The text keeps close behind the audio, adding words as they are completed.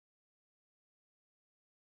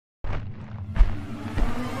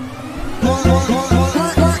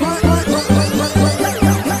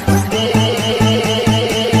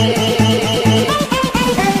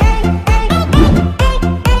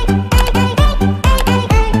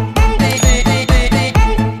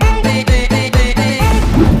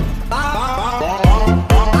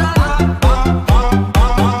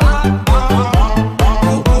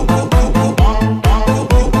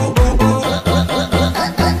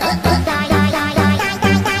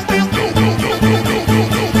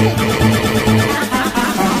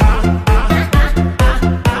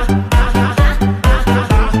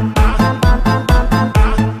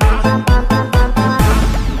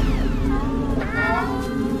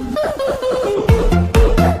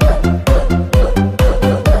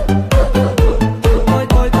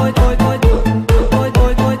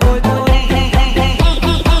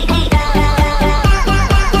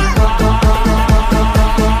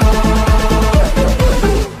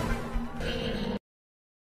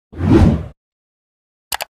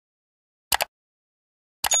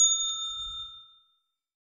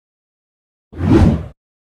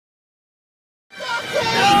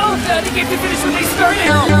They get to finish when they started.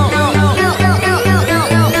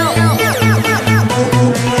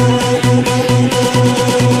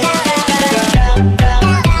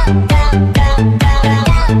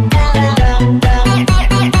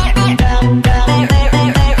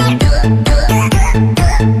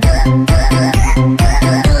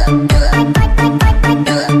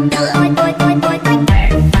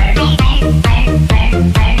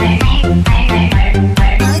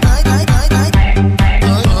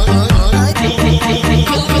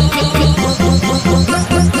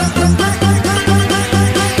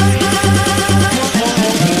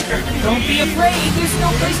 Don't be afraid, there's no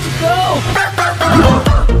place to go.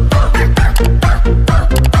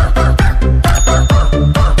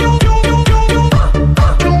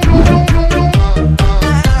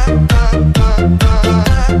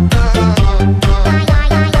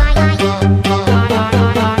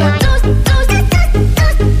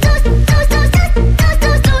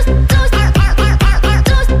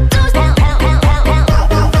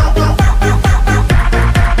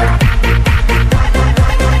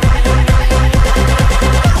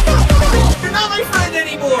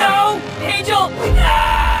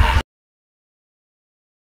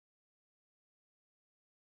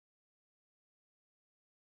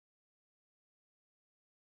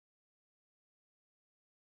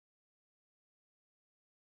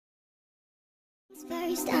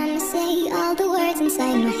 First, I'ma say all the words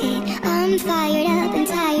inside my head. I'm fired up and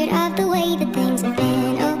tired of the way that things have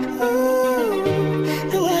been. Oh, ooh,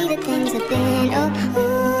 the way that things have been. Oh,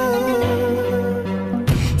 ooh.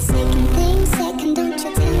 Second thing, second, don't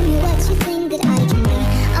you tell me what you think that I can be.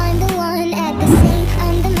 I'm the one at the same,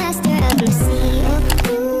 I'm the master of my sea. Oh,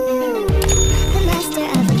 ooh, the master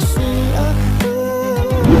of my sea. Oh,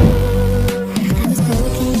 ooh. I was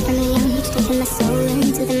broken from a young age, taking my soul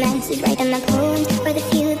into the masses, writing my poems. For the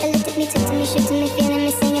few that looked at me, took to me, shook to me, feeling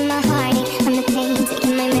me, singing my heartache. I'm the pain to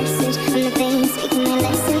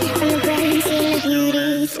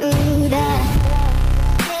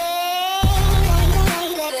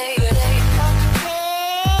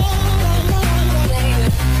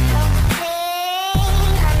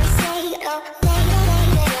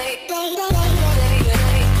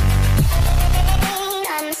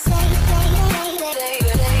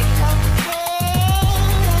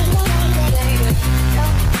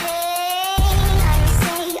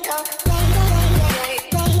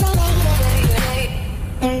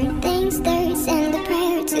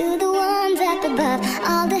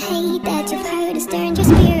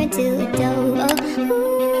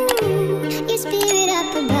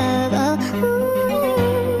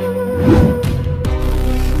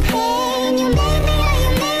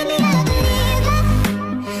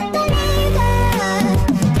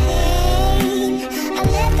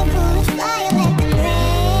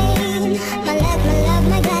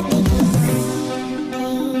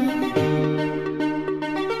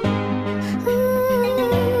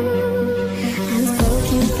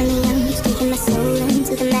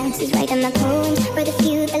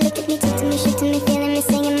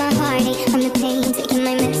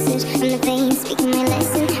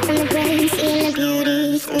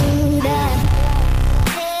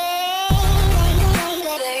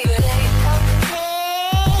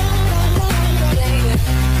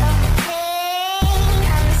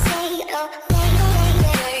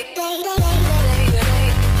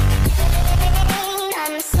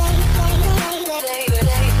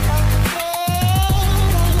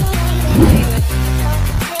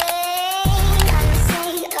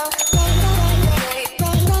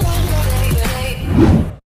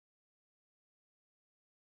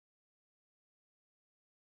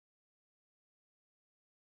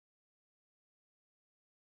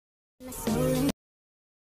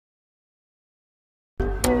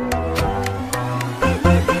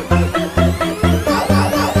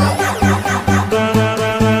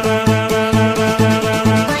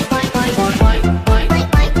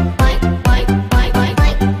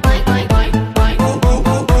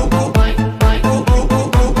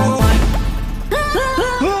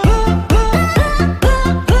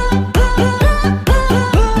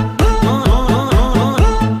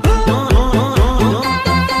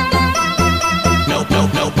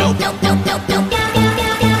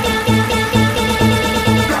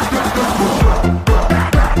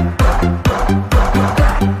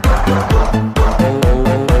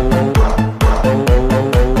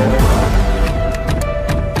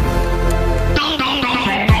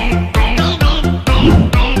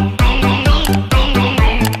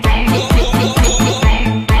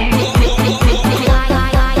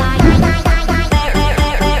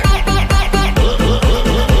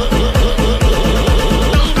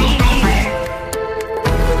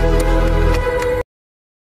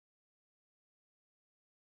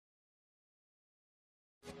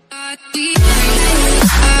I